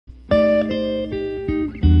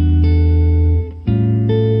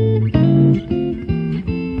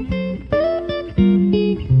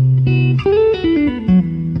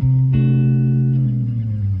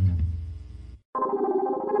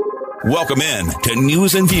Welcome in to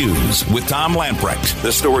News and Views with Tom Lamprecht.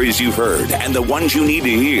 The stories you've heard and the ones you need to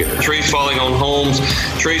hear. Trees falling on homes,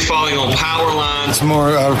 trees falling on power lines. It's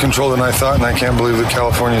more out of control than I thought, and I can't believe that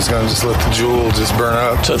California is going to just let the jewel just burn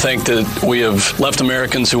up. To think that we have left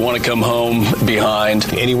Americans who want to come home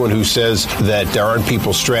behind. Anyone who says that there aren't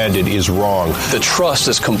people stranded is wrong. The trust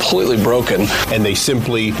is completely broken. And they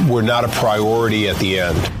simply were not a priority at the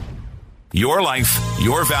end. Your life,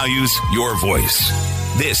 your values, your voice.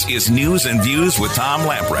 This is News and Views with Tom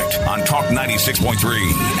Lamprecht on Talk 96.3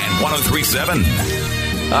 and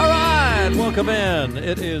 103.7. All right, welcome in.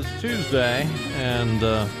 It is Tuesday, and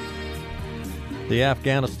the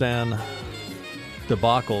Afghanistan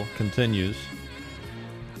debacle continues.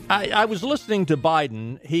 I was listening to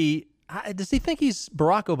Biden. Does he think he's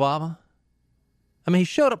Barack Obama? I mean, he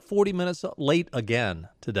showed up 40 minutes late again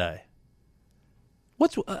today.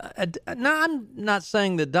 Now, I'm not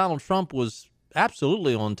saying that Donald Trump was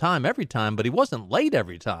absolutely on time every time, but he wasn't late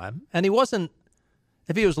every time. And he wasn't,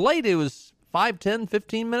 if he was late, it was 5, 10,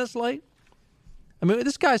 15 minutes late. I mean,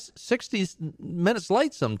 this guy's 60 minutes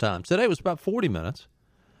late sometimes. Today was about 40 minutes.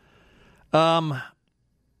 Joe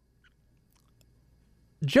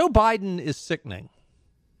Biden is sickening.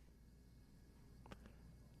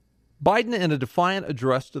 Biden, in a defiant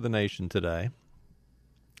address to the nation today,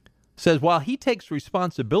 says while he takes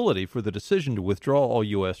responsibility for the decision to withdraw all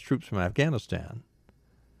U.S. troops from Afghanistan,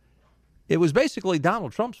 it was basically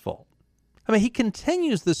Donald Trump's fault. I mean, he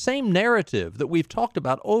continues the same narrative that we've talked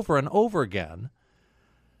about over and over again.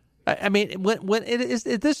 I mean, when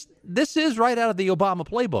this is right out of the Obama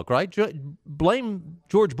playbook, right? Blame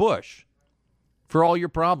George Bush for all your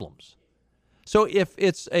problems. So if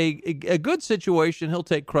it's a good situation, he'll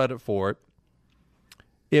take credit for it.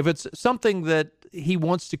 If it's something that he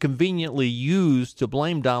wants to conveniently use to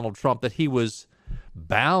blame Donald Trump, that he was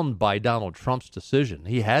bound by Donald Trump's decision.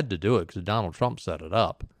 He had to do it because Donald Trump set it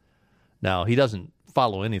up. Now, he doesn't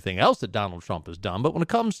follow anything else that Donald Trump has done, but when it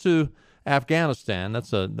comes to Afghanistan,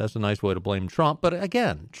 that's a nice way to blame Trump. But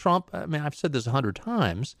again, Trump, I mean, I've said this 100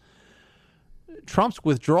 times, Trump's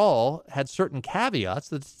withdrawal had certain caveats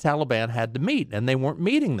that the Taliban had to meet, and they weren't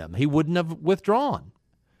meeting them. He wouldn't have withdrawn.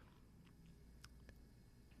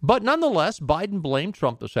 But nonetheless, Biden blamed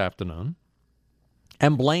Trump this afternoon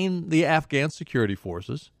and blamed the Afghan security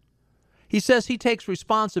forces. He says he takes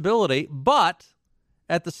responsibility, but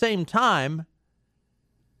at the same time,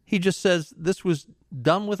 he just says this was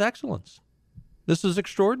done with excellence. This is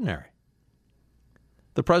extraordinary.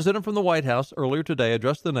 The president from the White House earlier today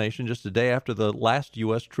addressed the nation just a day after the last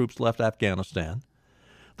U.S. troops left Afghanistan.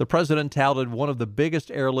 The president touted one of the biggest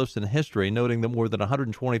airlifts in history, noting that more than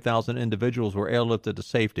 120,000 individuals were airlifted to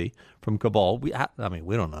safety from Kabul. We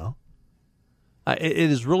don't know. It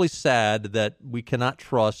is really sad that we cannot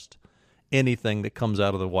trust anything that comes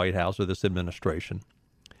out of the White House or this administration.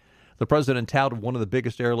 The president touted one of the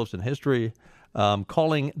biggest airlifts in history,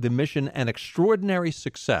 calling the mission an extraordinary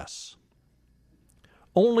success.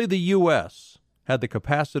 Only the U.S. had the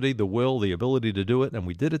capacity, the will, the ability to do it, and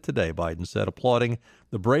we did it today, Biden said, applauding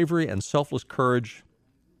the bravery and selfless courage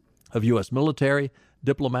of U.S. military,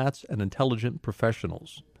 diplomats, and intelligence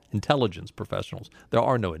professionals. There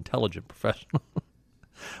are no intelligent professionals.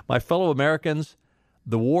 My fellow Americans,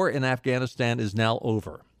 the war in Afghanistan is now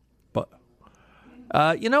over. But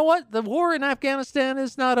you know what? The war in Afghanistan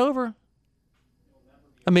is not over.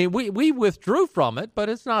 I mean, we withdrew from it, but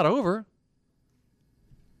it's not over.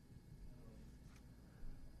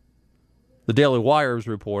 The Daily Wire is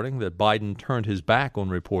reporting that Biden turned his back on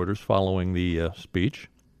reporters following the speech.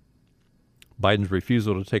 Biden's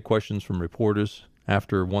refusal to take questions from reporters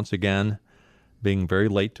after once again being very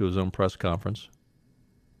late to his own press conference.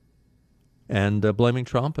 And blaming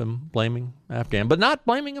Trump and blaming Afghan, but not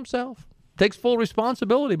blaming himself. Takes full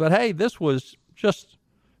responsibility, but hey, this was just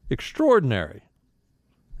extraordinary.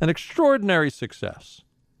 An extraordinary success.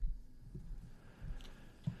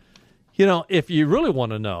 You know, if you really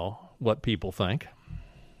want to know what people think.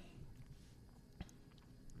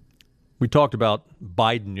 We talked about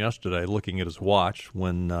Biden yesterday looking at his watch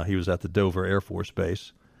when he was at the Dover Air Force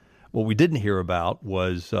Base. What we didn't hear about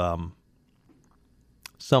was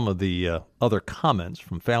some of the other comments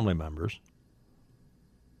from family members.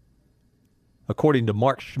 According to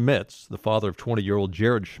Mark Schmitz, the father of 20-year-old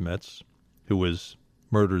Jared Schmitz, who was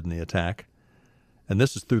murdered in the attack, and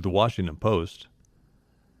this is through the Washington Post,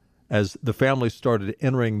 as the family started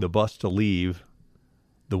entering the bus to leave,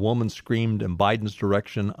 the woman screamed in Biden's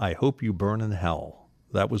direction, "I hope you burn in hell.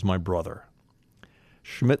 That was my brother."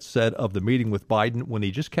 Schmitz said of the meeting with Biden when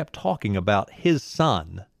he just kept talking about his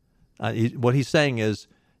son. What he's saying is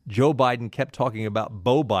Joe Biden kept talking about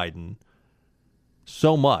Beau Biden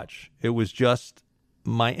so much. It was just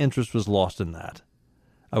my interest was lost in that.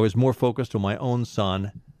 I was more focused on my own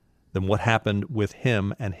son than what happened with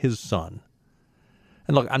him and his son.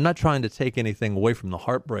 And look, I'm not trying to take anything away from the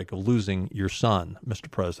heartbreak of losing your son, Mr.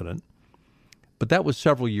 President, but that was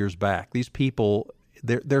several years back. These people,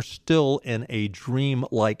 they're still in a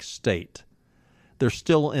dream-like state. They're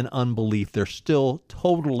still in unbelief. They're still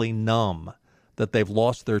totally numb that they've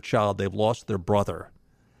lost their child, they've lost their brother.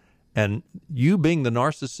 And you being the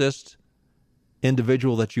narcissist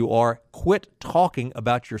individual that you are, quit talking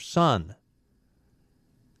about your son.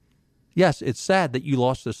 Yes, it's sad that you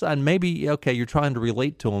lost a son. Maybe, okay, you're trying to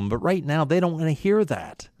relate to him, but right now they don't want to hear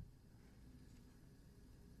that.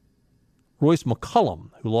 Royce McCullum,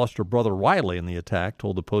 who lost her brother Riley in the attack,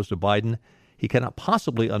 told the Post of Biden, he cannot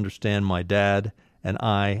possibly understand my dad, and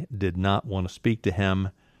I did not want to speak to him.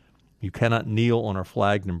 You cannot kneel on our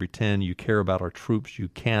flag and pretend you care about our troops. You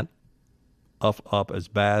can't up as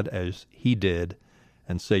bad as he did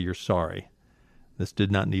and say you're sorry. This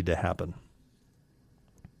did not need to happen.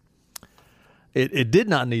 It did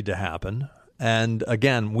not need to happen. And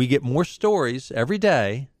again, we get more stories every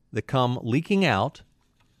day that come leaking out.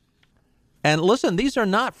 And listen, these are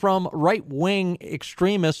not from right-wing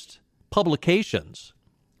extremist publications,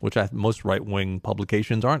 which most right-wing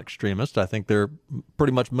publications aren't extremist. I think they're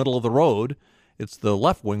pretty much middle of the road. It's the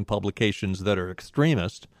left-wing publications that are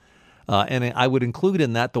extremist. And I would include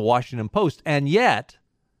in that the Washington Post. And yet,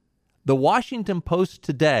 the Washington Post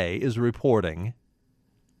today is reporting,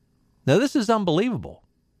 now this is unbelievable,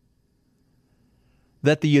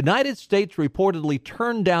 that the United States reportedly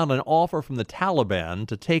turned down an offer from the Taliban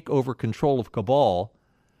to take over control of Kabul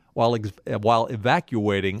while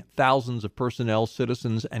evacuating thousands of personnel,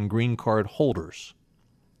 citizens, and green card holders.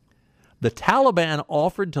 The Taliban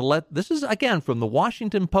offered to let, this is again from the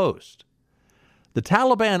Washington Post, the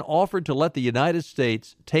Taliban offered to let the United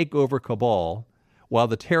States take over Kabul while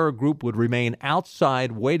the terror group would remain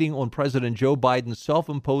outside waiting on President Joe Biden's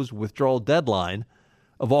self-imposed withdrawal deadline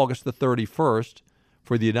of August the 31st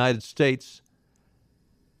for the United States.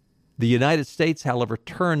 The United States, however,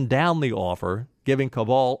 turned down the offer, giving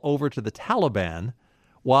Kabul over to the Taliban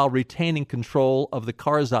while retaining control of the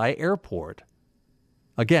Karzai airport.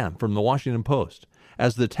 Again, from the Washington Post.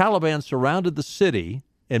 As the Taliban surrounded the city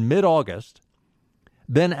in mid-August,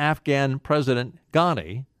 then Afghan President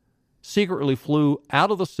Ghani secretly flew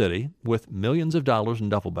out of the city with millions of dollars in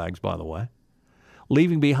duffel bags, by the way,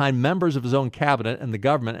 leaving behind members of his own cabinet and the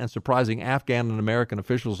government and surprising Afghan and American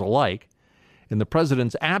officials alike. In the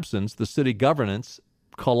president's absence, the city governance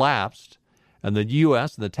collapsed, and the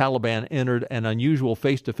U.S. and the Taliban entered an unusual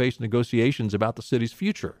face-to-face negotiations about the city's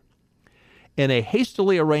future. In a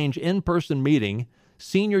hastily arranged in-person meeting,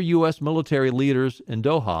 senior U.S. military leaders in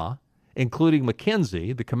Doha, including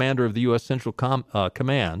McKenzie, the commander of the U.S. Central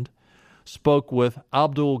Command, spoke with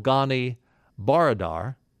Abdul Ghani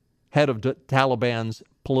Baradar, head of Taliban's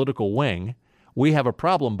political wing. We have a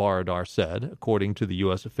problem, Baradar said, according to the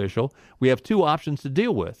U.S. official. We have two options to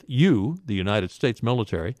deal with. You, the United States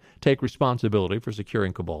military, take responsibility for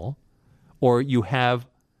securing Kabul, or you have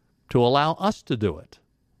to allow us to do it,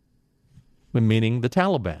 meaning the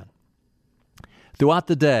Taliban. Throughout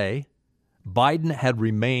the day, Biden had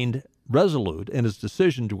remained resolute in his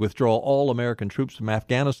decision to withdraw all American troops from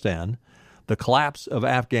Afghanistan. The collapse of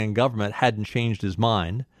Afghan government hadn't changed his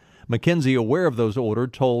mind. McKenzie, aware of those orders,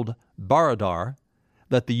 told Baradar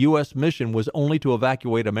that the U.S. mission was only to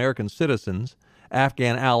evacuate American citizens,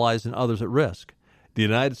 Afghan allies, and others at risk. The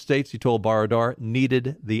United States, he told Baradar,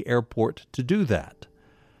 needed the airport to do that.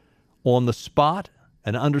 On the spot,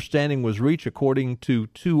 an understanding was reached, according to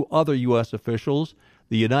two other U.S. officials.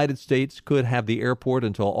 The United States could have the airport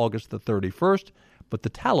until August the 31st, but the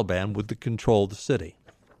Taliban would control the city.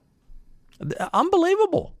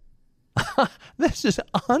 Unbelievable. This is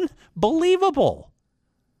unbelievable.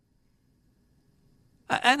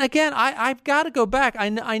 And again, I've got to go back.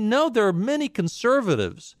 I know there are many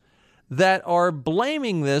conservatives that are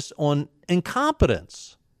blaming this on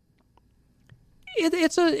incompetence.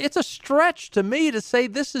 It's a stretch to me to say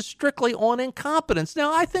this is strictly on incompetence.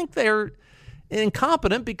 Now, I think they're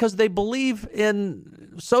incompetent because they believe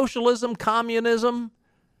in socialism, communism,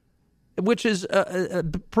 which is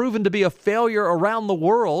proven to be a failure around the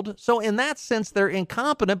world. So in that sense, they're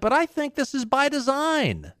incompetent, but I think this is by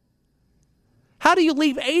design. How do you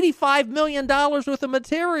leave $85 million worth of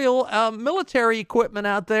material, military equipment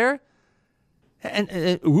out there?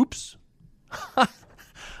 And oops.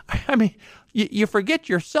 I mean, you forget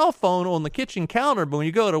your cell phone on the kitchen counter, but when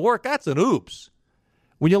you go to work, that's an oops.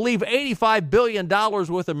 when you leave $85 billion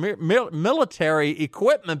worth of military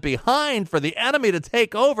equipment behind for the enemy to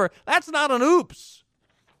take over, that's not an oops.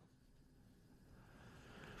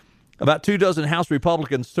 About 24 House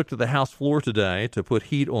Republicans took to the House floor today to put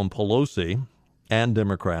heat on Pelosi and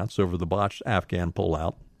Democrats over the botched Afghan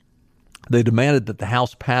pullout. They demanded that the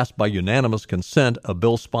House pass by unanimous consent a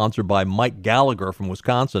bill sponsored by Mike Gallagher from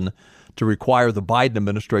Wisconsin to require the Biden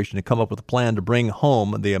administration to come up with a plan to bring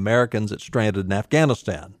home the Americans that stranded in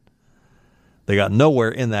Afghanistan. They got nowhere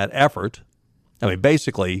in that effort. I mean,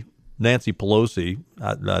 basically, Nancy Pelosi,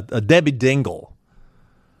 Debbie Dingell,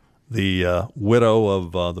 the widow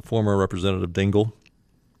of the former Representative Dingell.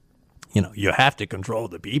 You know, you have to control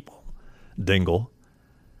the people, Dingell.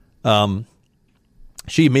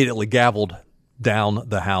 She immediately gavelled down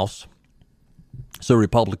the House so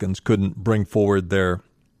Republicans couldn't bring forward their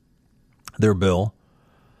bill.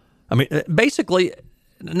 I mean, basically,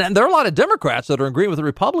 there are a lot of Democrats that are agreeing with the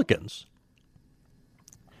Republicans.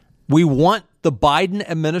 We want the Biden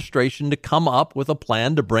administration to come up with a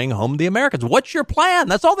plan to bring home the Americans. What's your plan?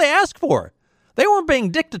 That's all they asked for. They weren't being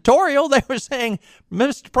dictatorial. They were saying,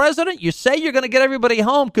 Mr. President, you say you're going to get everybody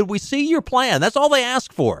home. Could we see your plan? That's all they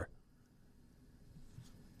asked for.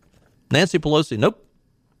 Nancy Pelosi, nope.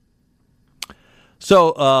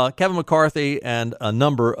 So Kevin McCarthy and a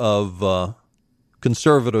number of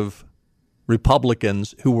conservative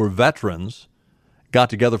Republicans who were veterans got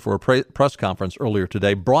together for a press conference earlier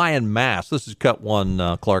today. Brian Mast, this is cut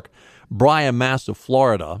one, Clark. Brian Mast of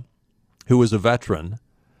Florida, who is a veteran,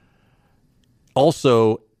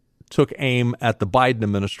 also took aim at the Biden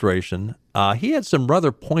administration. He had some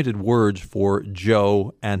rather pointed words for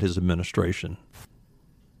Joe and his administration.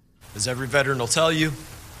 As every veteran will tell you,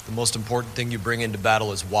 the most important thing you bring into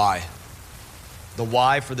battle is why. The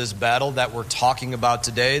why for this battle that we're talking about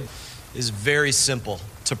today is very simple: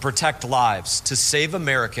 to protect lives, to save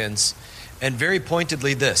Americans, and very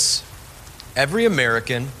pointedly this: every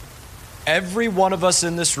American, every one of us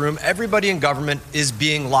in this room, everybody in government is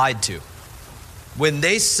being lied to. When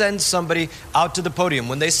they send somebody out to the podium,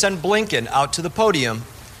 when they send Blinken out to the podium,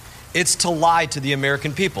 it's to lie to the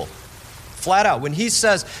American people. Flat out. When he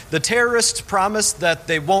says the terrorists promise that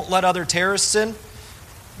they won't let other terrorists in,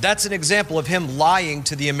 that's an example of him lying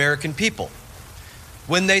to the American people.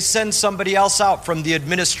 When they send somebody else out from the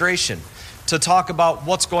administration to talk about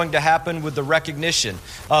what's going to happen with the recognition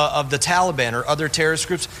of the Taliban or other terrorist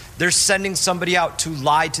groups, they're sending somebody out to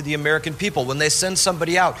lie to the American people. When they send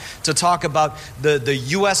somebody out to talk about the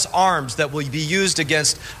U.S. arms that will be used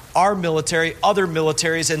against our military, other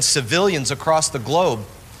militaries, and civilians across the globe,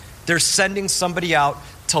 they're sending somebody out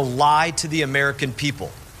to lie to the American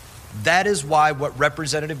people. That is why what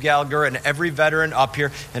Representative Gallagher and every veteran up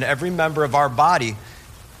here and every member of our body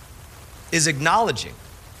is acknowledging.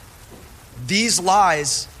 These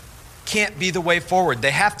lies can't be the way forward.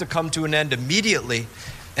 They have to come to an end immediately,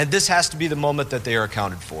 and this has to be the moment that they are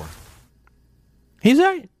accounted for. He's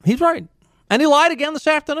right. He's right. And he lied again this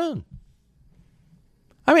afternoon.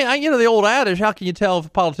 I mean, you know the old adage, how can you tell if a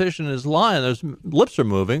politician is lying? Their lips are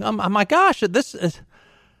moving. Oh my gosh,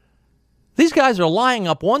 these guys are lying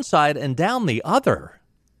up one side and down the other.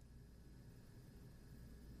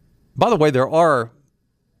 By the way, there are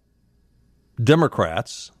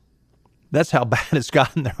Democrats. That's how bad it's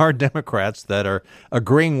gotten. There are Democrats that are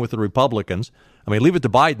agreeing with the Republicans. I mean, leave it to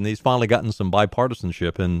Biden. He's finally gotten some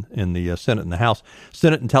bipartisanship in the Senate and the House.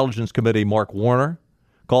 Senate Intelligence Committee Mark Warner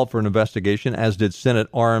called for an investigation, as did Senate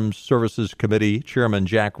Armed Services Committee Chairman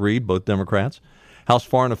Jack Reed, both Democrats. House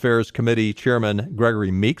Foreign Affairs Committee Chairman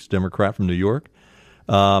Gregory Meeks, Democrat from New York.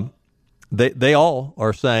 They all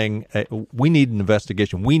are saying, hey, we need an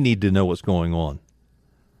investigation. We need to know what's going on.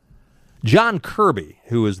 John Kirby,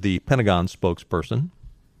 who is the Pentagon spokesperson,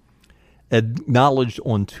 acknowledged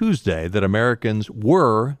on Tuesday that Americans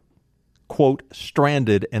were, quote,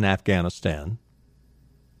 stranded in Afghanistan.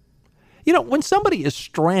 You know, when somebody is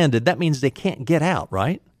stranded, that means they can't get out,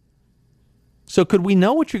 right? So could we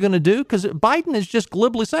know what you're going to do? Because Biden is just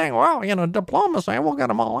glibly saying, well, you know, diplomacy, we'll get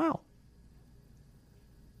them all out.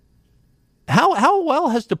 How well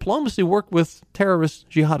has diplomacy worked with terrorist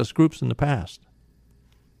jihadist groups in the past?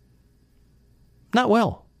 Not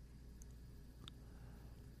well.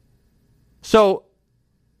 So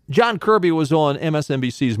John Kirby was on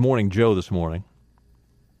MSNBC's Morning Joe this morning.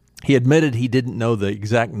 He admitted he didn't know the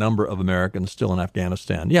exact number of Americans still in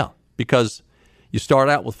Afghanistan. Yeah, because you start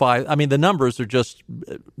out with 5. I mean, the numbers are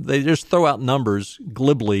they just throw out numbers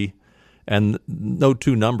glibly, and no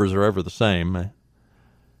two numbers are ever the same.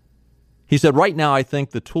 He said, right now, I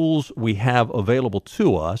think the tools we have available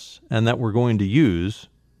to us and that we're going to use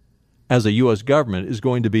as a U.S. government is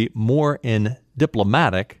going to be more in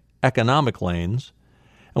diplomatic, economic lanes,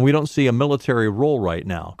 and we don't see a military role right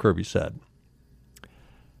now, Kirby said.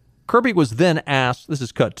 Kirby was then asked, this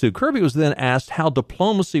is cut two, Kirby was then asked how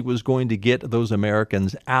diplomacy was going to get those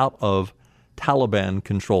Americans out of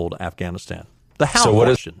Taliban-controlled Afghanistan. The how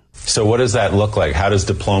question. So what does that look like? How does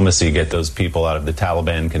diplomacy get those people out of the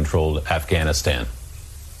Taliban-controlled Afghanistan?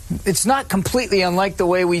 It's not completely unlike the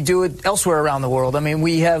way we do it elsewhere around the world. I mean,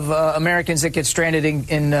 we have Americans that get stranded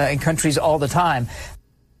in countries all the time.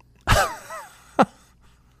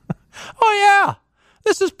 Oh, yeah.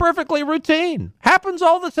 This is perfectly routine. Happens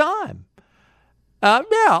all the time. Yeah,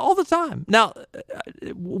 all the time. Now,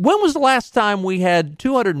 when was the last time we had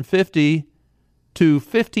 250 to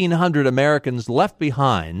 1,500 Americans left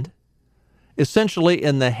behind, essentially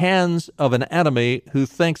in the hands of an enemy who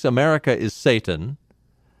thinks America is Satan,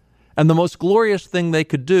 and the most glorious thing they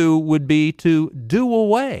could do would be to do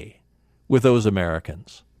away with those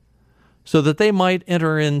Americans so that they might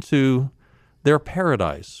enter into their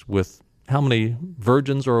paradise with how many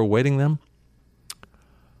virgins are awaiting them?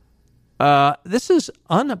 This is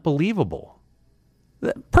unbelievable.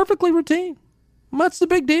 Perfectly routine. What's the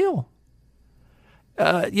big deal?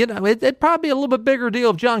 It'd probably be a little bit bigger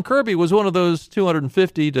deal if John Kirby was one of those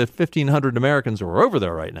 250 to 1,500 Americans who are over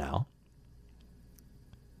there right now.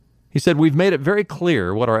 He said, we've made it very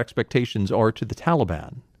clear what our expectations are to the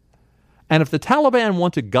Taliban. And if the Taliban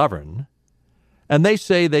want to govern, and they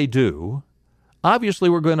say they do, obviously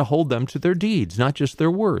we're going to hold them to their deeds, not just their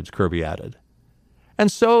words, Kirby added. And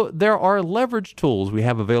so there are leverage tools we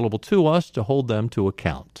have available to us to hold them to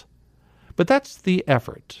account. But that's the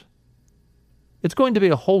effort. It's going to be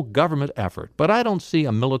a whole government effort, but I don't see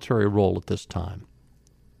a military role at this time.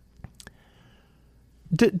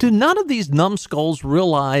 Do none of these numbskulls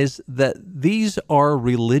realize that these are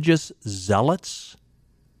religious zealots?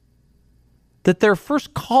 That their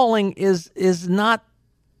first calling is not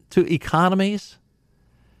to economies,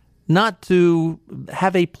 not to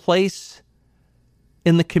have a place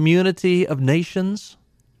in the community of nations?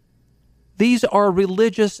 These are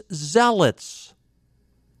religious zealots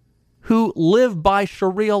who live by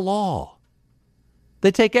Sharia law.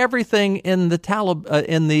 They take everything in the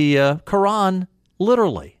Quran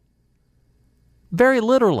literally, very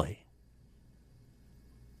literally.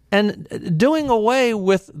 And doing away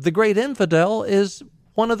with the great infidel is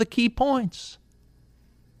one of the key points.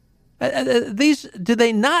 Do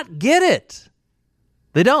they not get it?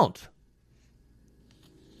 They don't.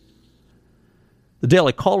 The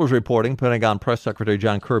Daily Caller is reporting Pentagon Press Secretary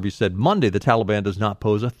John Kirby said Monday the Taliban does not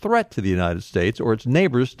pose a threat to the United States or its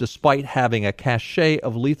neighbors despite having a cache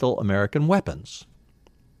of lethal American weapons.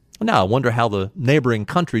 Now, I wonder how the neighboring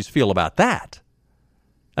countries feel about that.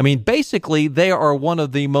 I mean, basically, they are one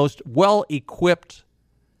of the most well-equipped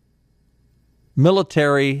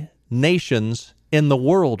military nations in the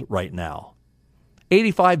world right now.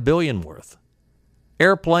 $85 billion worth.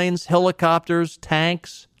 Airplanes, helicopters,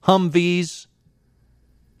 tanks, Humvees,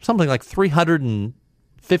 something like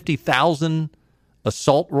 350,000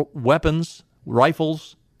 assault weapons,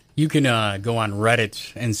 rifles. You can go on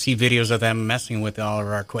Reddit and see videos of them messing with all of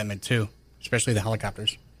our equipment, too, especially the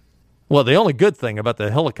helicopters. Well, the only good thing about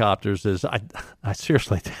the helicopters is I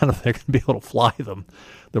seriously doubt if they're going to be able to fly them.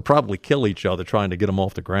 They'll probably kill each other trying to get them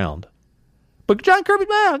off the ground. But John Kirby,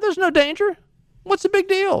 man, there's no danger. What's the big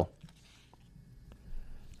deal?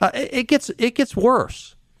 It gets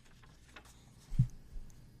worse.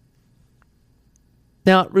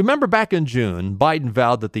 Now, remember back in June, Biden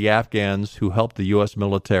vowed that the Afghans who helped the U.S.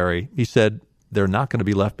 military, he said, they're not going to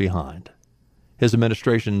be left behind. His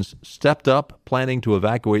administration's stepped up, planning to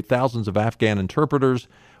evacuate thousands of Afghan interpreters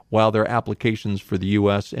while their applications for the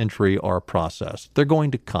U.S. entry are processed. They're going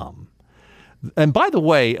to come. And by the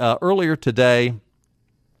way, earlier today,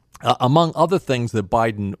 among other things that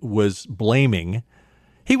Biden was blaming,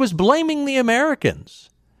 he was blaming the Americans.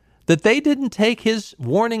 That they didn't take his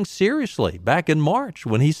warning seriously back in March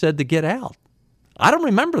when he said to get out. I don't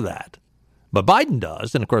remember that, but Biden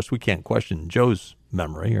does. And, of course, we can't question Joe's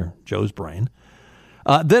memory or Joe's brain.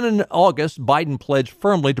 Then in August, Biden pledged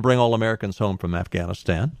firmly to bring all Americans home from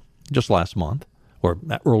Afghanistan just last month, or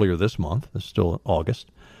earlier this month. It's still August.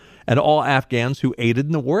 And all Afghans who aided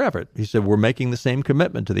in the war effort. He said, we're making the same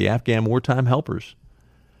commitment to the Afghan wartime helpers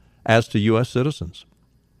as to U.S. citizens.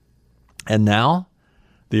 And now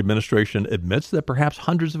the administration admits that perhaps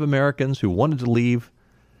hundreds of Americans who wanted to leave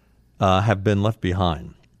have been left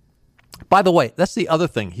behind. By the way, that's the other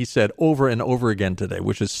thing he said over and over again today,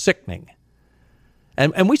 which is sickening.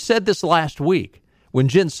 And we said this last week when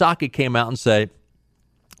Jen Psaki came out and said,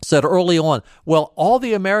 said early on, well, all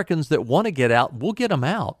the Americans that want to get out, we'll get them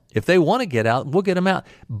out. If they want to get out, we'll get them out.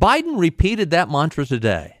 Biden repeated that mantra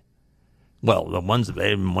today. Well, the ones that they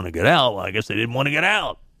didn't want to get out, well, I guess they didn't want to get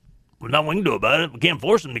out. There's nothing we can do about it. We can't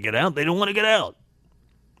force them to get out. They don't want to get out.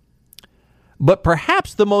 But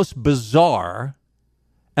perhaps the most bizarre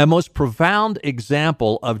and most profound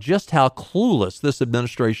example of just how clueless this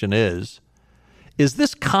administration is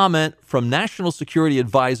this comment from National Security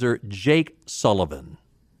Advisor Jake Sullivan.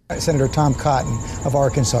 Senator Tom Cotton of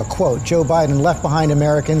Arkansas, quote, Joe Biden left behind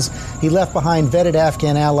Americans. He left behind vetted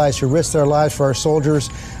Afghan allies who risked their lives for our soldiers.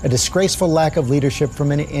 A disgraceful lack of leadership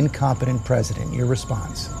from an incompetent president. Your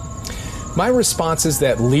response? My response is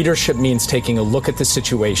that leadership means taking a look at the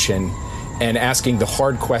situation and asking the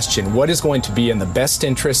hard question, what is going to be in the best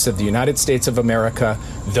interests of the United States of America,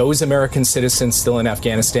 those American citizens still in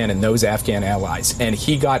Afghanistan, and those Afghan allies? And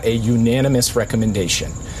he got a unanimous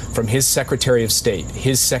recommendation from his Secretary of State,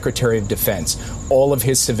 his Secretary of Defense, all of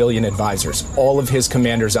his civilian advisors, all of his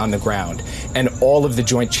commanders on the ground, and all of the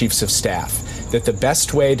Joint Chiefs of Staff, that the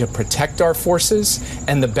best way to protect our forces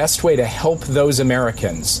and the best way to help those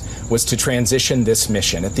Americans was to transition this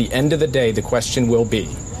mission. At the end of the day, the question will be,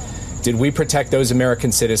 did we protect those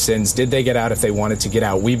American citizens? Did they get out if they wanted to get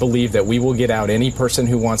out? We believe that we will get out any person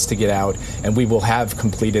who wants to get out, and we will have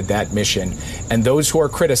completed that mission. And those who are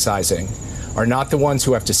criticizing are not the ones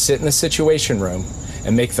who have to sit in the Situation Room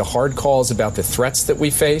and make the hard calls about the threats that we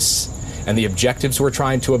face and the objectives we're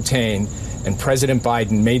trying to obtain. And President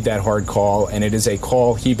Biden made that hard call, and it is a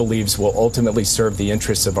call he believes will ultimately serve the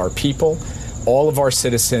interests of our people, all of our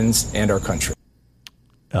citizens, and our country.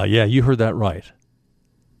 Yeah, you heard that right.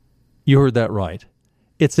 You heard that right.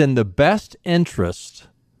 It's in the best interest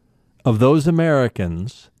of those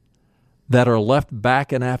Americans that are left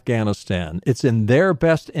back in Afghanistan. It's in their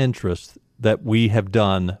best interest that we have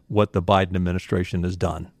done what the Biden administration has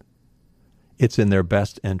done. It's in their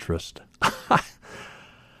best interest.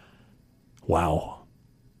 Wow.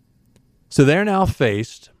 So they're now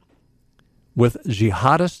faced with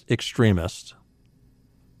jihadist extremists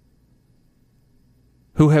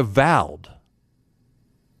who have vowed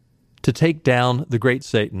to take down the great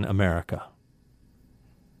Satan, America.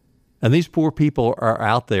 And these poor people are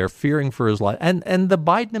out there fearing for his life. And the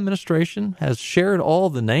Biden administration has shared all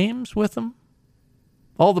the names with them,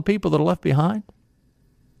 all the people that are left behind.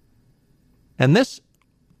 And this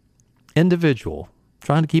individual,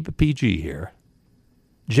 trying to keep it PG here,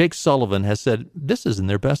 Jake Sullivan, has said this is in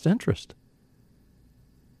their best interest.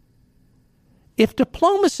 If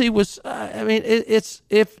diplomacy was,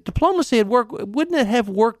 if diplomacy had worked, wouldn't it have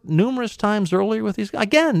worked numerous times earlier with these guys?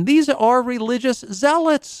 Again, these are religious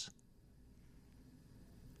zealots.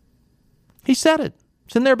 He said it.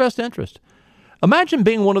 It's in their best interest. Imagine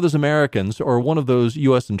being one of those Americans or one of those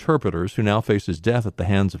U.S. interpreters who now faces death at the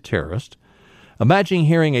hands of terrorists. Imagine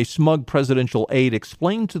hearing a smug presidential aide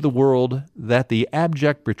explain to the world that the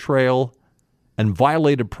abject betrayal and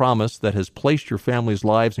violated promise that has placed your family's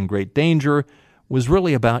lives in great danger was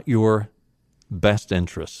really about your best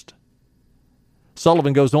interest.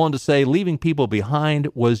 Sullivan goes on to say leaving people behind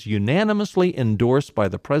was unanimously endorsed by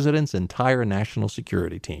the president's entire national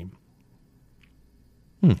security team.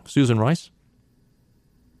 Susan Rice?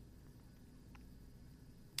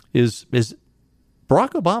 Is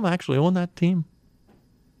Barack Obama actually on that team?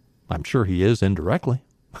 I'm sure he is indirectly.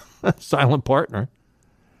 Silent partner.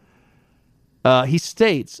 He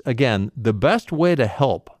states, again, the best way to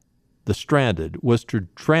help the stranded was to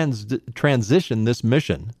transition this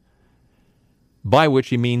mission, by which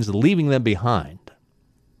he means leaving them behind.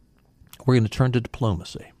 We're going to turn to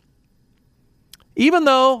diplomacy. Even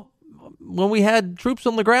though when we had troops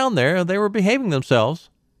on the ground there, they were behaving themselves.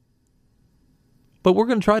 But we're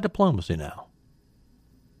going to try diplomacy now.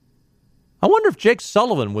 I wonder if Jake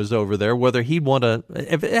Sullivan was over there, whether he'd want to...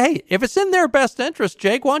 If it's in their best interest,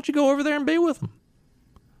 Jake, why don't you go over there and be with them?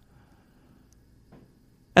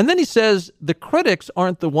 And then he says the critics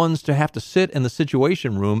aren't the ones to have to sit in the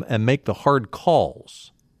Situation Room and make the hard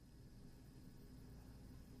calls.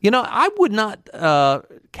 You know, I would not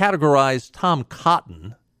categorize Tom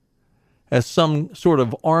Cotton as some sort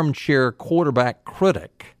of armchair quarterback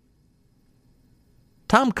critic.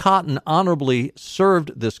 Tom Cotton honorably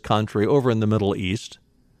served this country over in the Middle East,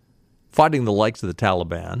 fighting the likes of the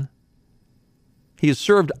Taliban. He has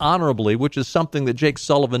served honorably, which is something that Jake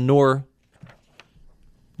Sullivan nor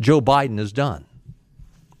Joe Biden has done.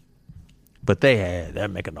 But they're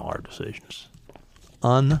making hard decisions.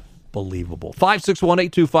 Unbelievable. Unbelievable.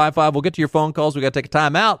 561-8255. We'll get to your phone calls. We got to take a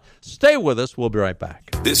time out. Stay with us. We'll be right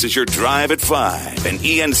back. This is your Drive at 5 and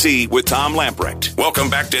ENC with Tom Lamprecht. Welcome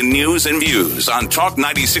back to News and Views on Talk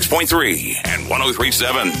 96.3 and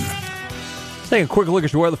 103.7. Take a quick look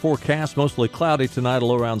at your weather forecast. Mostly cloudy tonight, a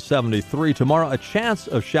low around 73. Tomorrow, a chance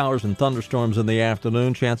of showers and thunderstorms in the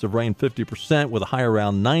afternoon. Chance of rain 50% with a high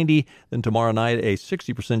around 90. Then tomorrow night, a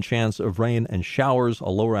 60% chance of rain and showers, a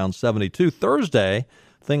low around 72. Thursday,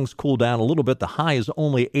 things cool down a little bit. The high is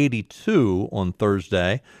only 82 on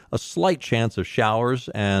Thursday. A slight chance of showers,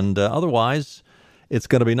 and otherwise, it's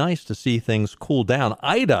going to be nice to see things cool down.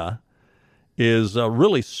 Ida is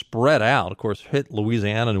really spread out. Of course, hit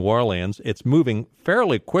Louisiana, New Orleans. It's moving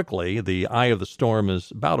fairly quickly. The eye of the storm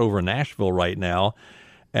is about over Nashville right now.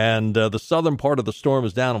 And the southern part of the storm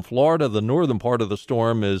is down in Florida. The northern part of the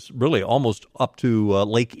storm is really almost up to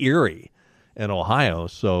Lake Erie in Ohio.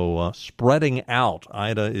 So spreading out.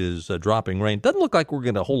 Ida is dropping rain. Doesn't look like we're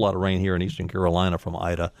getting a whole lot of rain here in eastern Carolina from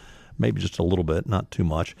Ida. Maybe just a little bit, not too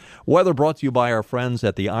much. Weather brought to you by our friends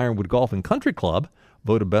at the Ironwood Golf and Country Club.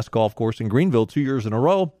 Voted best golf course in Greenville 2 years in a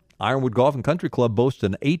row. Ironwood Golf and Country Club boasts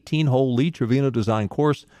an 18-hole Lee Trevino design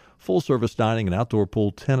course, full-service dining and outdoor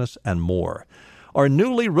pool, tennis, and more. Our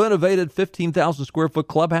newly renovated 15,000-square-foot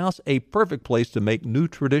clubhouse, a perfect place to make new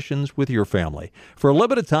traditions with your family. For a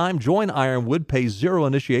limited time, join Ironwood, pay zero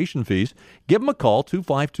initiation fees. Give them a call,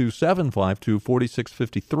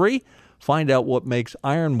 252-752-4653. Find out what makes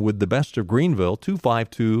Ironwood the best of Greenville,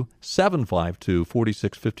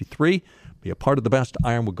 252-752-4653. Be a part of the best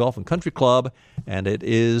Ironwood Golf and Country Club, and it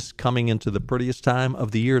is coming into the prettiest time of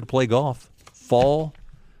the year to play golf. Fall,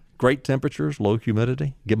 great temperatures, low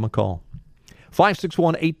humidity. Give them a call.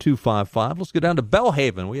 561-8255. Let's go down to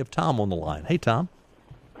Belhaven. We have Tom on the line. Hey, Tom.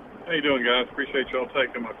 How you doing, guys? Appreciate y'all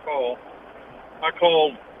taking my call. I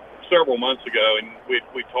called several months ago, and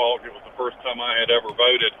we talked. It was the first time I had ever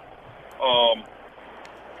voted,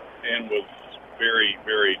 and was very,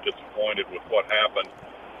 very disappointed with what happened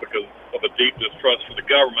because of a deep distrust for the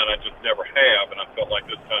government. I just never have, and I felt like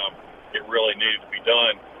this time it really needed to be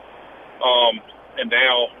done. And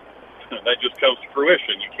now that just comes to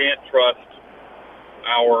fruition. You can't trust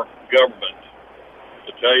our government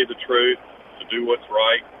to tell you the truth, to do what's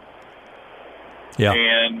right. Yeah.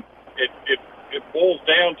 And it boils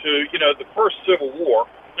down to, the first Civil War,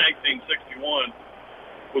 1961,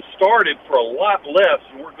 was started for a lot less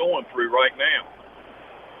than we're going through right now.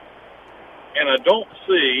 And I don't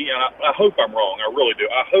see, and I hope I'm wrong, I really do.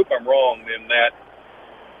 I hope I'm wrong in that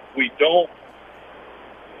we don't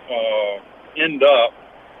end up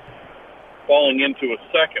falling into a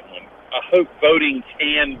second one. I hope voting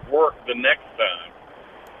can work the next time.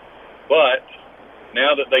 But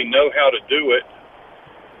now that they know how to do it,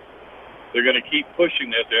 they're going to keep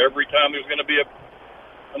pushing this. Every time there's going to be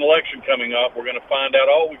an election coming up, we're going to find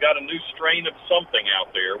out, we got a new strain of something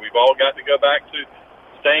out there. We've all got to go back to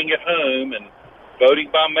staying at home and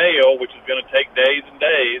voting by mail, which is going to take days and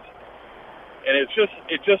days. And it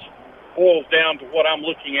just boils down to what I'm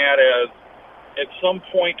looking at as, at some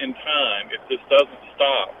point in time, if this doesn't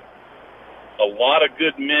stop, a lot of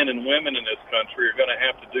good men and women in this country are going to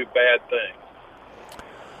have to do bad things.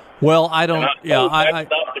 Well, I don't. That's not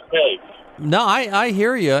the case. No, I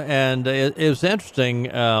hear you, and it was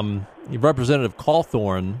interesting. Representative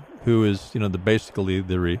Cawthorn, who is basically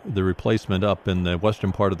the replacement up in the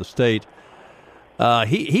western part of the state,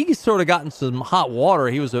 he sort of got in some hot water.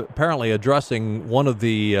 He was apparently addressing one of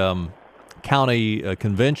the county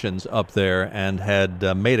conventions up there and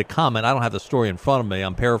had made a comment. I don't have the story in front of me.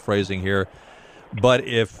 I'm paraphrasing here. But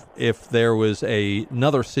if there was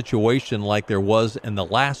another situation like there was in the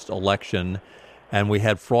last election and we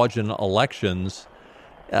had fraudulent elections,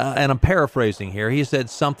 and I'm paraphrasing here, he said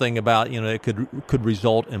something about, it could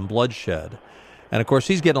result in bloodshed. And, of course,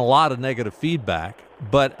 he's getting a lot of negative feedback.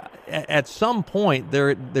 But at some point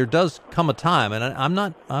there does come a time, and I'm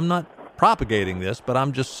not propagating this, but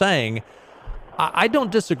I'm just saying I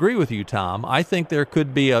don't disagree with you, Tom. I think there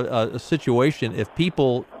could be a situation if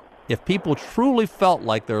people truly felt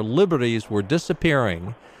like their liberties were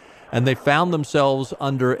disappearing and they found themselves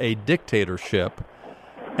under a dictatorship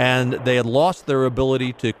and they had lost their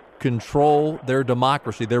ability to control their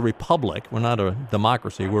democracy, their republic. We're not a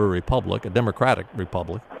democracy, we're a republic, a democratic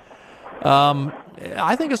republic.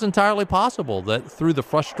 I think it's entirely possible that through the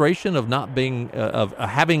frustration of not being, of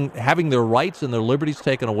having their rights and their liberties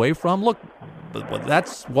taken away from, look,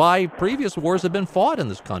 that's why previous wars have been fought in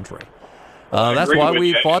this country. That's why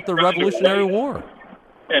we fought the Revolutionary War.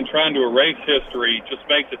 And trying to erase history just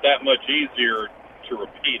makes it that much easier to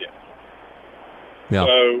repeat it. Yeah.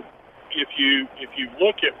 So if you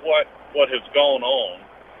look at what has gone on,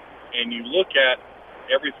 and you look at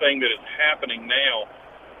everything that is happening now,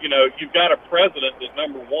 you know, you've got a president that,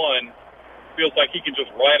 number one, feels like he can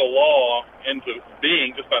just write a law into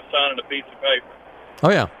being just by signing a piece of paper. Oh,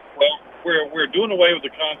 yeah. Well, we're doing away with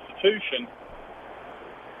the Constitution,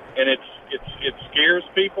 and it scares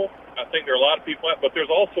people. I think there are a lot of people, but there's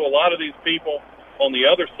also a lot of these people on the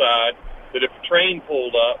other side that if a train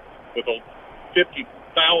pulled up with 50,000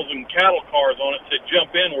 cattle cars on it, said,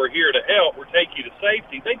 jump in, we're here to help, we'll take you to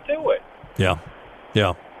safety, they'd do it. Yeah,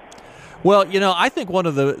 yeah. Well, you know, I think one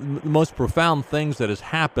of the most profound things that has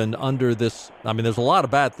happened under this, I mean, there's a lot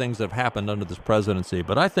of bad things that have happened under this presidency,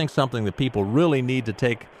 but I think something that people really need to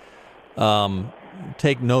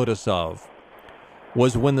take notice of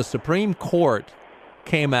was when the Supreme Court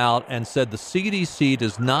came out and said the CDC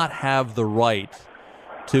does not have the right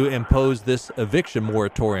to impose this eviction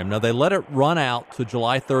moratorium. Now, they let it run out to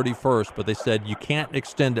July 31st, but they said you can't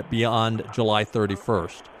extend it beyond July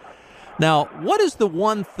 31st. Now, what is the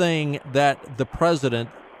one thing that the president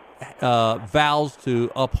vows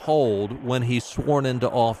to uphold when he's sworn into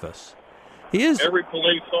office? He is every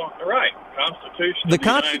police officer, right? Constitution. The of the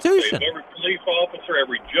Constitution. United States. Every police officer,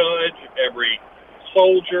 every judge, every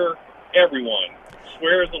soldier, everyone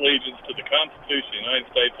swears allegiance to the Constitution of the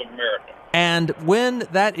United States of America. And when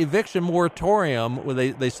that eviction moratorium,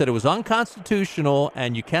 they said it was unconstitutional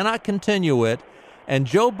and you cannot continue it, and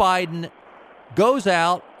Joe Biden goes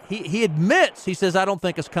out. He admits, he says, I don't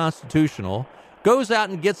think it's constitutional, goes out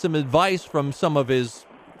and gets some advice from some of his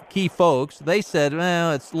key folks. They said,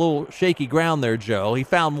 well, it's a little shaky ground there, Joe. He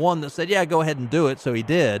found one that said, yeah, go ahead and do it, so he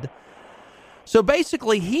did. So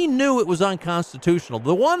basically, he knew it was unconstitutional.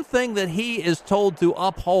 The one thing that he is told to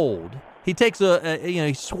uphold, he takes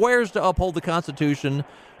he swears to uphold the Constitution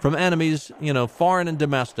from enemies, foreign and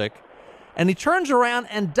domestic. And he turns around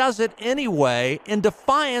and does it anyway in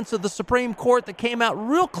defiance of the Supreme Court that came out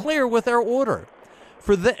real clear with their order.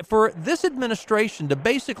 For this administration to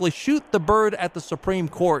basically shoot the bird at the Supreme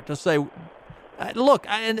Court to say, look,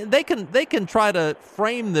 and they can try to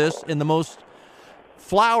frame this in the most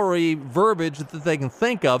flowery verbiage that they can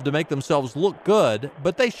think of to make themselves look good,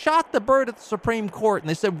 but they shot the bird at the Supreme Court and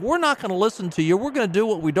they said, we're not going to listen to you. We're going to do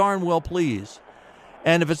what we darn well please.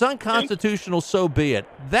 And if it's unconstitutional, so be it.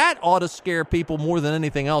 That ought to scare people more than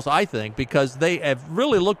anything else, I think, because they have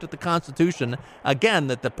really looked at the Constitution, again,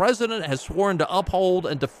 that the president has sworn to uphold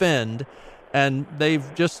and defend, and they've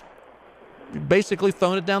just basically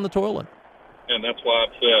thrown it down the toilet. And that's why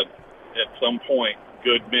I've said, at some point,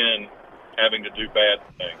 good men having to do bad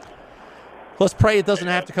things. Let's pray it doesn't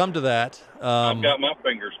have to come to that. I've got my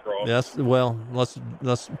fingers crossed. Yes, well,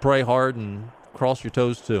 let's pray hard and cross your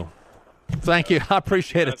toes, too. Thank you. I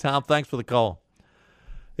appreciate it, Tom. Thanks for the call.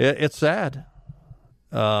 It's sad.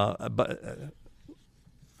 But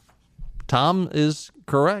Tom is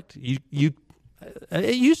correct. It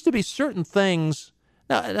used to be certain things.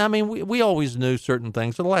 Now, I mean, we always knew certain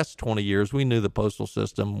things. For the last 20 years, we knew the postal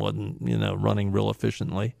system wasn't, running real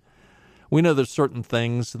efficiently. We know there's certain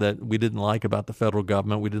things that we didn't like about the federal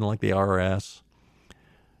government. We didn't like the IRS.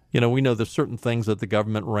 We know there's certain things that the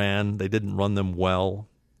government ran. They didn't run them well.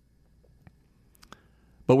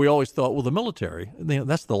 But we always thought, well, the military,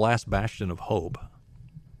 that's the last bastion of hope.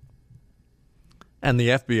 And the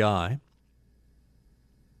FBI.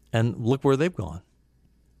 And look where they've gone.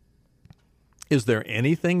 Is there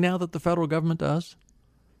anything now that the federal government does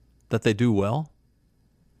that they do well?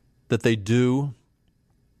 That they do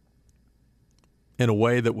in a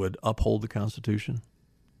way that would uphold the Constitution?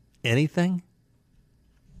 Anything?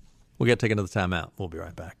 We got to take another time out. We'll be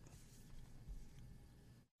right back.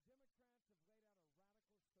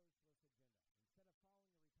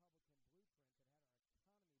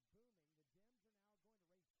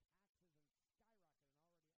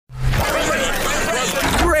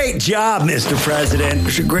 Great job, Mr. President.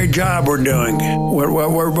 It's a great job we're doing. What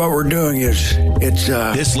we're doing is, it's...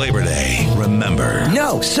 This Labor Day, remember...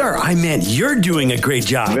 No, sir, I meant you're doing a great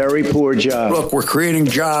job. Very poor job. Look, we're creating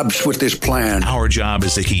jobs with this plan. Our job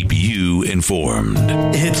is to keep you informed.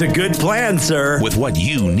 It's a good plan, sir. With what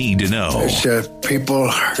you need to know. People,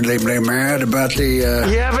 are they mad about the...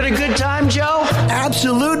 You having a good time, Joe?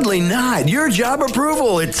 Absolutely not. Your job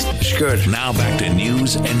approval, it's good. Now back to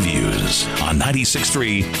News and Views on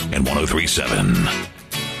 96.3 and 103.7.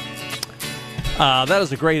 That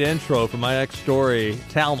is a great intro for my next story.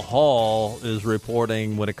 Town Hall is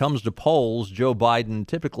reporting when it comes to polls, Joe Biden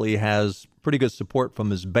typically has pretty good support from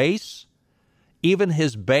his base. Even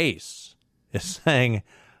his base is saying,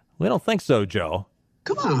 we don't think so, Joe.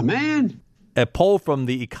 Come on, man. A poll from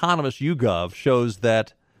the Economist YouGov shows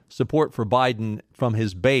that support for Biden from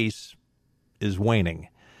his base is waning.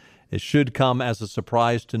 It should come as a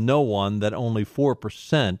surprise to no one that only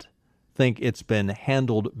 4% think it's been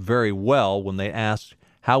handled very well when they asked,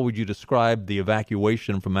 how would you describe the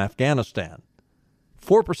evacuation from Afghanistan?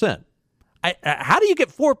 4%. How do you get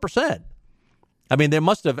 4%? I mean, they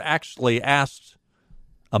must have actually asked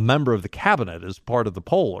a member of the cabinet as part of the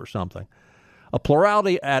poll or something. A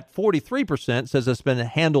plurality at 43% says it's been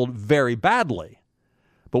handled very badly.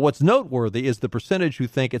 But what's noteworthy is the percentage who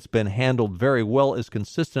think it's been handled very well is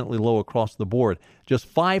consistently low across the board.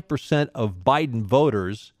 Just 5% of Biden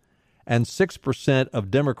voters and 6% of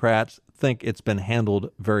Democrats think it's been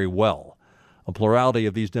handled very well. A plurality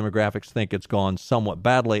of these demographics think it's gone somewhat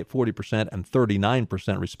badly at 40% and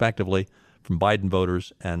 39% respectively from Biden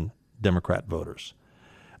voters and Democrat voters.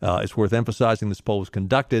 It's worth emphasizing this poll was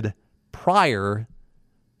conducted prior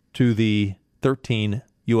to the 13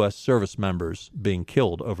 U.S. service members being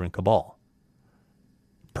killed over in Kabul.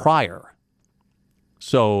 Prior.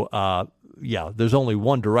 So, there's only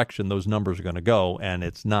one direction those numbers are going to go, and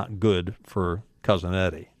it's not good for Cousin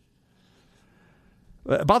Eddie.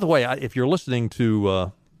 By the way, if you're listening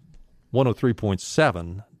to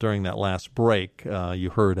 103.7 during that last break, you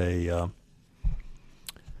heard a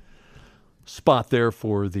spot there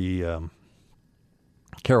for the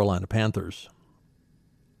Carolina Panthers.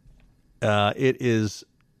 It is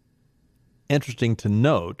interesting to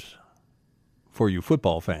note for you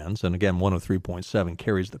football fans, and again, 103.7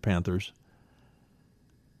 carries the Panthers,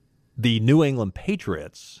 the New England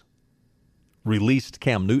Patriots released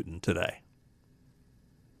Cam Newton today.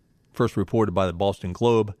 First reported by the Boston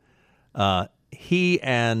Globe. He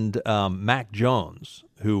and Mac Jones,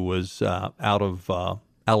 who was out of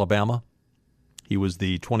Alabama, he was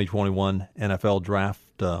the 2021 NFL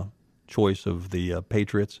draft choice of the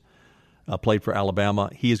Patriots, played for Alabama.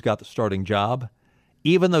 He has got the starting job.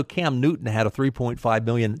 Even though Cam Newton had a $3.5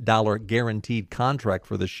 million guaranteed contract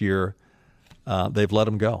for this year, they've let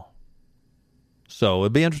him go. So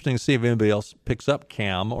it'd be interesting to see if anybody else picks up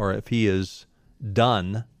Cam or if he is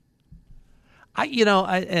done.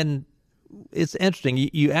 And it's interesting.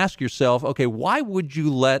 You ask yourself, okay, why would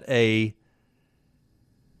you let a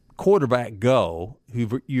quarterback go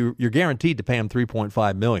who you're guaranteed to pay him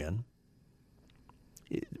 $3.5 million?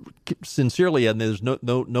 Sincerely, and there's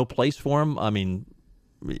no place for him. I mean,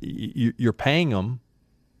 you're paying him.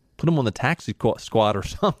 Put him on the taxi squad or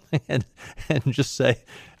something, and just say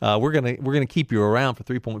we're gonna keep you around for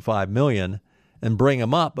 $3.5 million and bring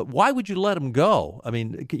him up. But why would you let him go? I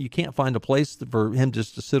mean, you can't find a place for him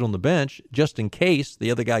just to sit on the bench just in case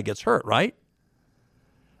the other guy gets hurt, right?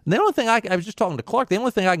 And the only thing I was just talking to Clark. The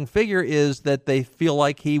only thing I can figure is that they feel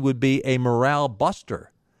like he would be a morale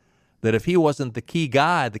buster. That if he wasn't the key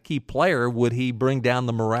guy, the key player, would he bring down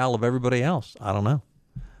the morale of everybody else? I don't know.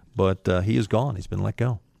 But he is gone. He's been let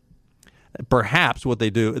go. Perhaps what they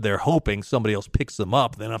do, they're hoping somebody else picks them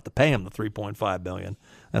up. They don't have to pay them the $3.5 million.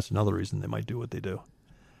 That's another reason they might do what they do.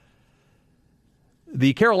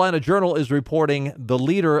 The Carolina Journal is reporting the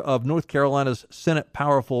leader of North Carolina's Senate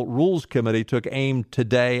Powerful Rules Committee took aim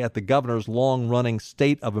today at the governor's long-running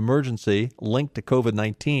state of emergency linked to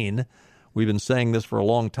COVID-19. We've been saying this for a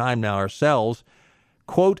long time now ourselves.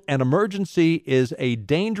 Quote, an emergency is a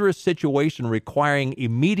dangerous situation requiring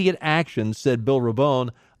immediate action, said Bill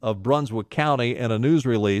Rabone of Brunswick County in a news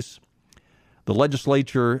release. The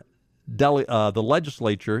legislature delegated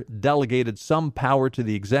some power to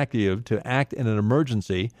the executive to act in an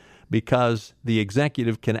emergency because the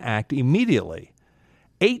executive can act immediately.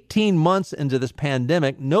 18 months into this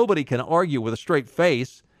pandemic, nobody can argue with a straight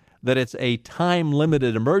face that it's a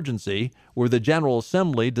time-limited emergency where the General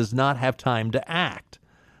Assembly does not have time to act.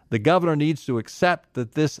 The governor needs to accept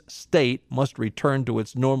that this state must return to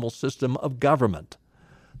its normal system of government.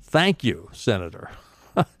 Thank you, Senator.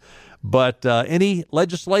 But any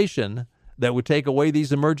legislation that would take away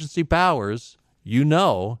these emergency powers,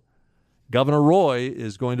 Governor Roy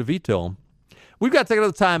is going to veto them. We've got to take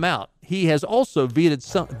another time out. He has also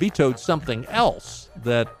vetoed something else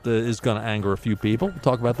that is going to anger a few people. We'll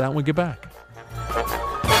talk about that when we get back.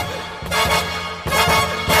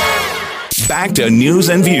 Back to News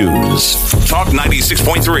and Views. Talk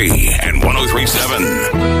 96.3 and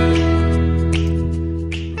 103.7.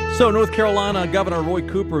 So North Carolina Governor Roy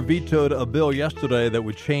Cooper vetoed a bill yesterday that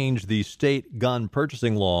would change the state gun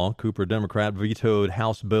purchasing law. Cooper, Democrat, vetoed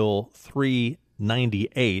House Bill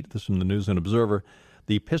 398. This is from the News and Observer.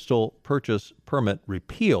 The pistol purchase permit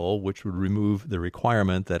repeal, which would remove the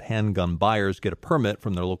requirement that handgun buyers get a permit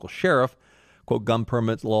from their local sheriff. Quote, gun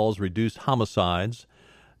permit laws reduce homicides.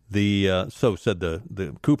 So said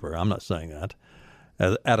the Cooper. I'm not saying that.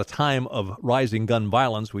 At a time of rising gun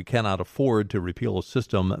violence, we cannot afford to repeal a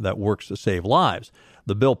system that works to save lives.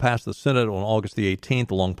 The bill passed the Senate on August the 18th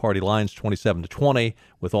along party lines 27-20,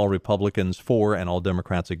 with all Republicans for and all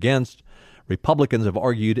Democrats against. Republicans have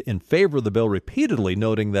argued in favor of the bill repeatedly,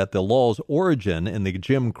 noting that the law's origin in the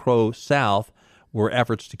Jim Crow South were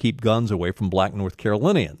efforts to keep guns away from black North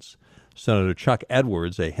Carolinians. Senator Chuck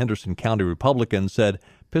Edwards, a Henderson County Republican, said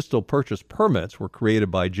pistol purchase permits were created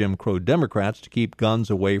by Jim Crow Democrats to keep guns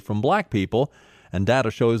away from black people, and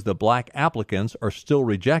data shows that black applicants are still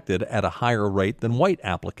rejected at a higher rate than white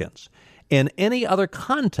applicants. In any other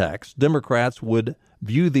context, Democrats would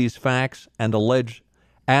view these facts and alleged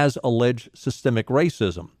systemic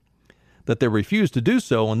racism. That they refuse to do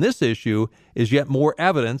so on this issue is yet more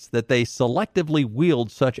evidence that they selectively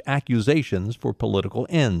wield such accusations for political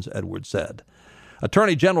ends, Edwards said.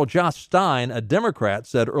 Attorney General Josh Stein, a Democrat,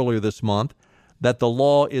 said earlier this month that the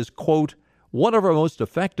law is, quote, one of our most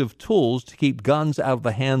effective tools to keep guns out of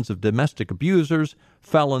the hands of domestic abusers,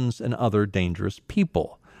 felons, and other dangerous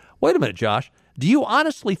people. Wait a minute, Josh. Do you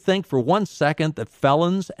honestly think for 1 second that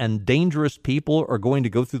felons and dangerous people are going to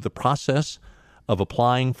go through the process of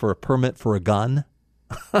applying for a permit for a gun?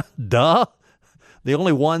 Duh. The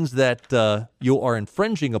only ones that you are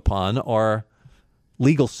infringing upon are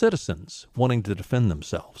legal citizens wanting to defend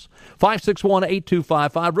themselves.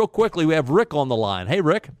 561-8255. Real quickly, we have Rick on the line. Hey,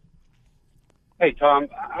 Rick. Hey, Tom.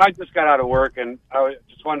 I just got out of work, and I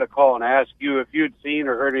just wanted to call and ask you if you had seen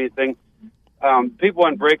or heard anything. People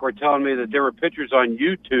on break were telling me that there were pictures on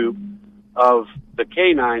YouTube of the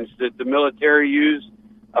canines that the military used,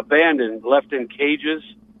 abandoned, left in cages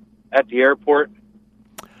at the airport.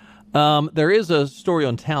 There is a story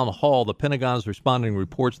on Town Hall. The Pentagon is responding to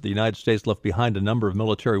reports the United States left behind a number of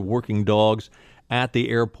military working dogs at the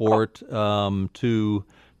airport. To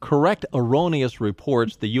correct erroneous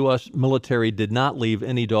reports, the U.S. military did not leave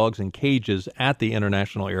any dogs in cages at the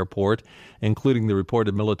international airport, including the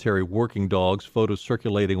reported military working dogs. Photos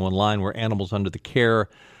circulating online were animals under the care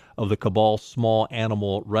of the Cabal Small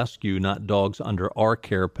Animal Rescue, not dogs under our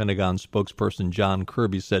care, Pentagon spokesperson John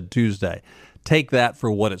Kirby said Tuesday. Take that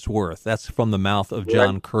for what it's worth. That's from the mouth of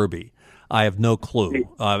John Kirby. I have no clue.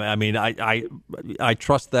 I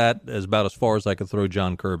trust that as about as far as I could throw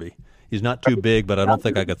John Kirby. He's not too big, but I don't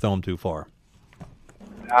think I could throw him too far.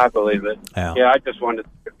 I believe it. Yeah, I just wanted to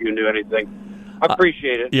see if you knew anything. I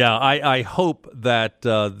appreciate it. Yeah, I hope that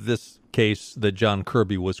this case, that John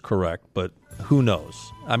Kirby was correct, but who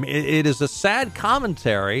knows? I mean, it is a sad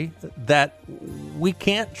commentary that we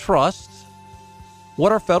can't trust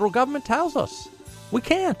what our federal government tells us. We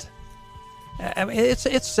can't. I mean,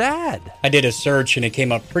 it's sad. I did a search, and it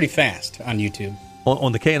came up pretty fast on YouTube.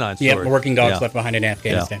 On the canine story. Yeah, working dogs left behind in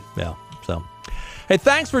Afghanistan. Yeah. So, hey,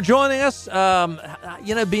 thanks for joining us.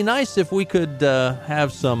 It'd be nice if we could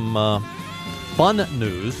have some fun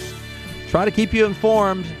news. Try to keep you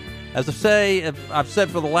informed. As I've said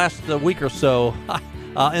for the last week or so,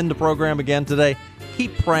 I'll end the program again today.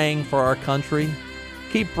 Keep praying for our country.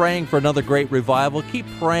 Keep praying for another great revival. Keep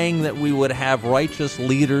praying that we would have righteous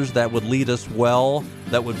leaders that would lead us well,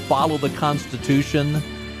 that would follow the Constitution.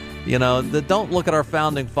 You know, that don't look at our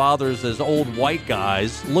founding fathers as old white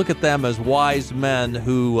guys. Look at them as wise men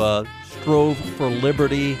who strove for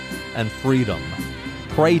liberty and freedom.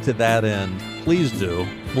 Pray to that end. Please do.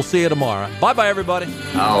 We'll see you tomorrow. Bye-bye, everybody.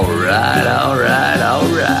 All right.